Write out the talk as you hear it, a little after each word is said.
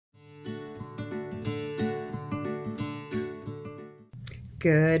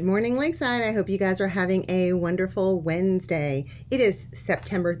Good morning, Lakeside. I hope you guys are having a wonderful Wednesday. It is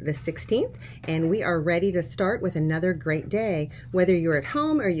September the 16th, and we are ready to start with another great day. Whether you're at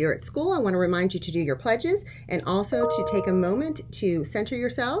home or you're at school, I want to remind you to do your pledges and also to take a moment to center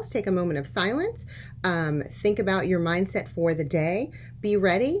yourselves, take a moment of silence, think about your mindset for the day. Be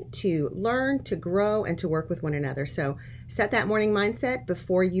ready to learn, to grow, and to work with one another. So set that morning mindset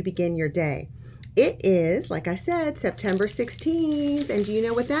before you begin your day. It is, like I said, September 16th, and do you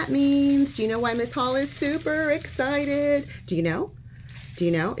know what that means? Do you know why Miss Hall is super excited? Do you know? Do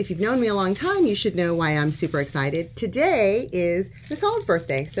you know? If you've known me a long time, you should know why I'm super excited. Today is Miss Hall's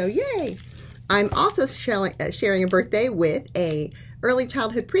birthday, so yay! I'm also sharing a birthday with a early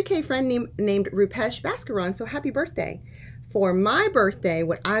childhood pre-K friend named Rupesh Bhaskaran, so happy birthday. For my birthday,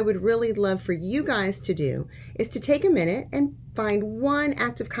 what I would really love for you guys to do is to take a minute and find one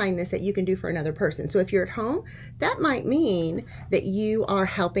act of kindness that you can do for another person. So if you're at home, that might mean that you are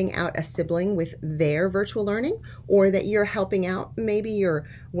helping out a sibling with their virtual learning, or that you're helping out maybe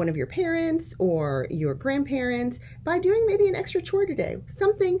one of your parents or your grandparents by doing maybe an extra chore today.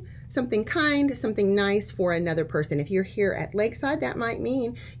 Something kind, something nice for another person. If you're here at Lakeside, that might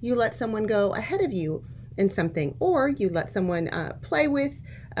mean you let someone go ahead of you in something, or you let someone play with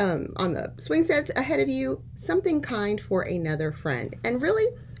on the swing sets ahead of you, something kind for another friend. And really,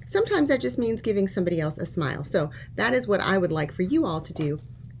 sometimes that just means giving somebody else a smile. So that is what I would like for you all to do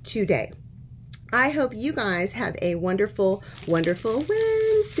today. I hope you guys have a wonderful, wonderful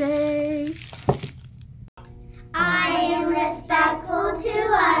Wednesday. I am respectful to